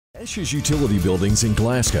Esch's Utility Buildings in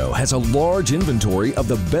Glasgow has a large inventory of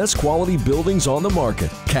the best quality buildings on the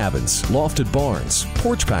market. Cabins, lofted barns,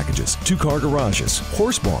 porch packages, two-car garages,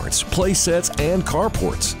 horse barns, play sets, and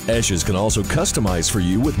carports. Esch's can also customize for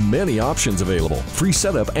you with many options available. Free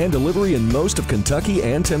setup and delivery in most of Kentucky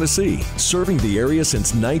and Tennessee. Serving the area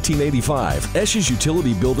since 1985, Esch's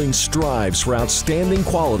Utility Buildings strives for outstanding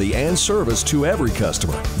quality and service to every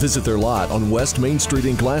customer. Visit their lot on West Main Street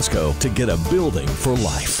in Glasgow to get a building for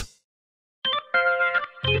life.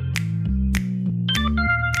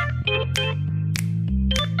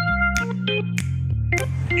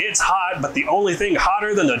 It's hot, but the only thing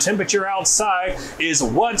hotter than the temperature outside is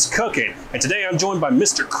what's cooking. And today I'm joined by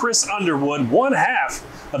Mr. Chris Underwood, one half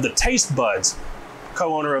of the Taste Budz,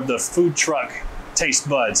 co-owner of the food truck Taste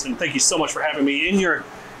Budz. And thank you so much for having me in your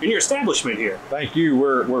establishment here. Thank you.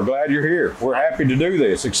 We're glad you're here. We're happy to do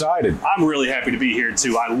this. Excited. I'm really happy to be here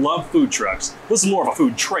too. I love food trucks. This is more of a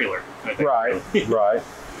food trailer, I think. Right, right.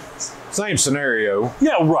 Same scenario.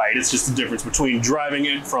 Yeah, right. It's just the difference between driving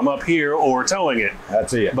it from up here or towing it.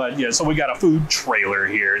 That's it. But yeah, so we got a food trailer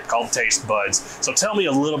here called Taste Budz. So tell me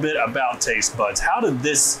a little bit about Taste Budz. How did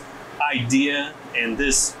this idea and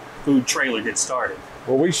this food trailer get started?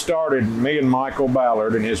 Well, me and Michael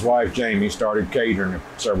Ballard and his wife Jamie started catering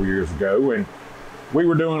several years ago, and we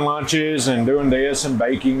were doing lunches and doing this and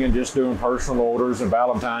baking and just doing personal orders and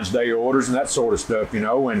Valentine's Day orders and that sort of stuff, you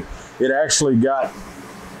know, and it actually got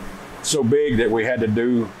so big that we had to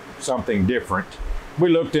do something different. We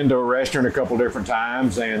looked into a restaurant a couple different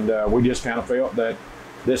times, and we just kind of felt that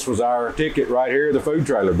this was our ticket right here, the food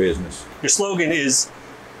trailer business. Your slogan is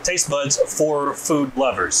Taste Budz for food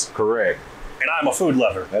lovers. Correct. And I'm a food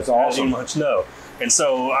lover. That's awesome. As you much know. And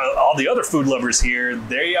so all the other food lovers here,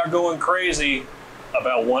 they are going crazy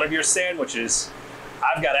about one of your sandwiches.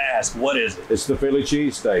 I've got to ask, what is it? It's the Philly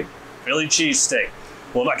cheesesteak. Philly cheesesteak.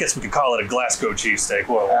 Well, I guess we could call it a Glasgow cheesesteak.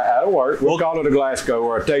 Well, that'll work. We'll call it a Glasgow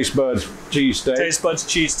or a Taste Budz cheesesteak. Taste Budz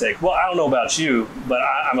cheesesteak. Well, I don't know about you, but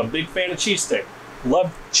I'm a big fan of cheesesteak.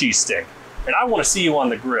 Love cheesesteak. And I want to see you on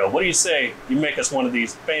the grill. What do you say you make us one of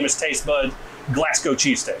these famous Taste Budz Glasgow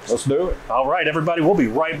cheesesteaks? Let's do it. All right, everybody. We'll be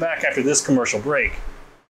right back after this commercial break.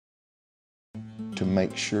 To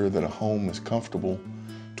make sure that a home is comfortable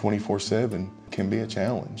 24/7 can be a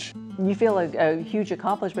challenge. You feel a huge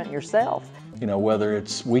accomplishment yourself. You know, whether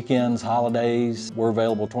it's weekends, holidays, we're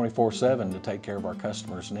available 24/7 to take care of our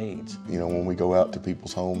customers' needs. You know, when we go out to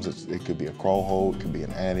people's homes, it could be a crawl hole, it could be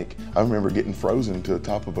an attic. I remember getting frozen to the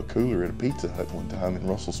top of a cooler at a Pizza Hut one time in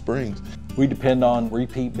Russell Springs. We depend on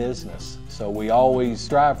repeat business, so we always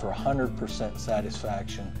strive for 100%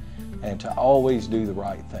 satisfaction and to always do the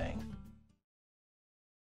right thing.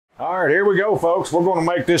 All right, here we go, folks. We're going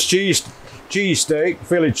to make this cheesesteak,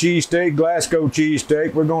 Philly cheesesteak, Glasgow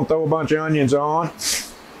cheesesteak. We're going to throw a bunch of onions on.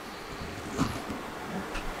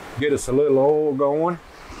 Get us a little oil going.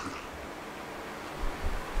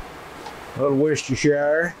 A little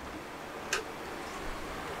Worcestershire.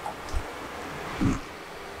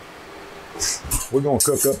 We're going to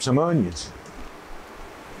cook up some onions.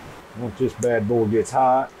 Once this bad boy gets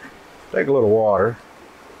hot, take a little water.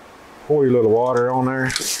 Pour your little water on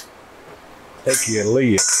there. Take your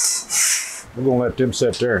lid. We're going to let them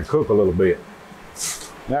sit there and cook a little bit.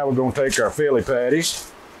 Now we're going to take our Philly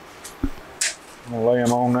patties. I'm going to lay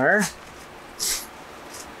them on there.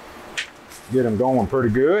 Get them going pretty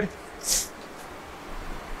good.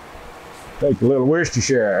 Take a little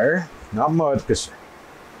Worcestershire. Not much, because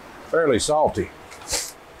it's fairly salty.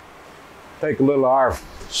 Take a little of our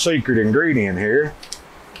secret ingredient here.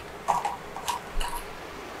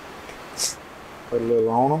 Put a little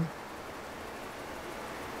on them.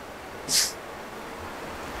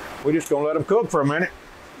 We're just gonna let them cook for a minute.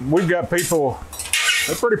 We've got people,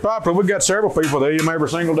 they're pretty popular. We've got several people that eat them every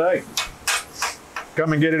single day.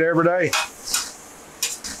 Come and get it every day.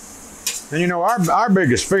 And you know, our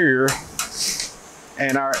biggest fear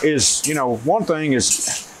one thing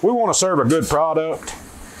is we want to serve a good product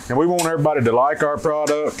and we want everybody to like our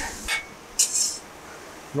product.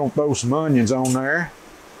 We're gonna throw some onions on there.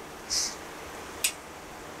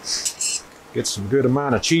 Get some good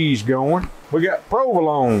amount of cheese going. We got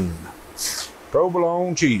provolone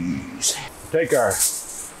cheese. Take our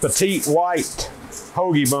petite white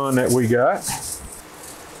hoagie bun that we got.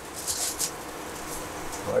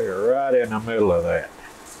 Lay her right in the middle of that.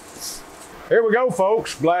 Here we go,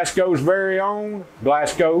 folks. Glasgow's very own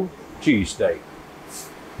Glasgow cheesesteak.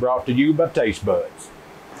 Brought to you by Taste Budz.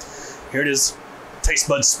 Here it is, Taste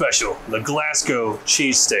Budz special, the Glasgow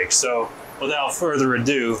cheesesteak. So without further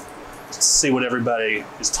ado, let's see what everybody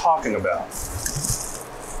is talking about.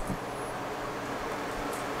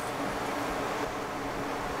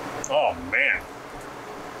 Oh, man.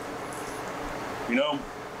 You know,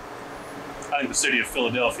 I think the city of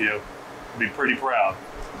Philadelphia would be pretty proud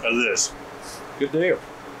of this. Good deal.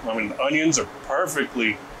 I mean, the onions are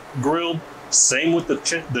perfectly grilled. Same with the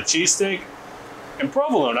cheesesteak. And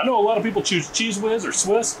provolone. I know a lot of people choose Cheese Whiz or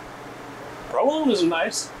Swiss. Provolone is a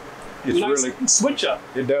nice Really switch up.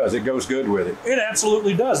 It does. It goes good with it. It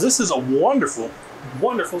absolutely does. This is a wonderful,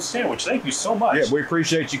 wonderful sandwich. Thank you so much. Yeah, we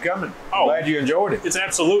appreciate you coming. Oh, Glad you enjoyed it. It's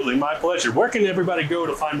absolutely my pleasure. Where can everybody go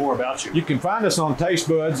to find more about you? You can find us on Taste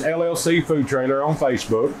Budz LLC Food Trailer on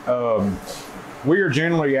Facebook. We are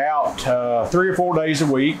generally out 3 or 4 days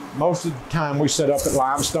a week. Most of the time we set up at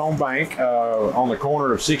Limestone Bank on the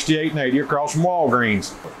corner of 68 and 80 across from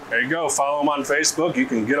Walgreens. There you go. Follow them on Facebook. You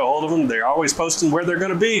can get a hold of them. They're always posting where they're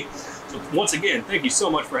going to be. So once again, thank you so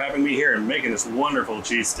much for having me here and making this wonderful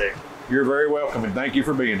cheesesteak. You're very welcome, and thank you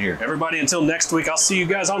for being here. Everybody, until next week, I'll see you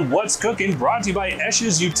guys on What's Cooking, brought to you by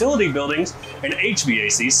Esch's Utility Buildings and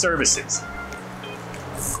HVAC Services.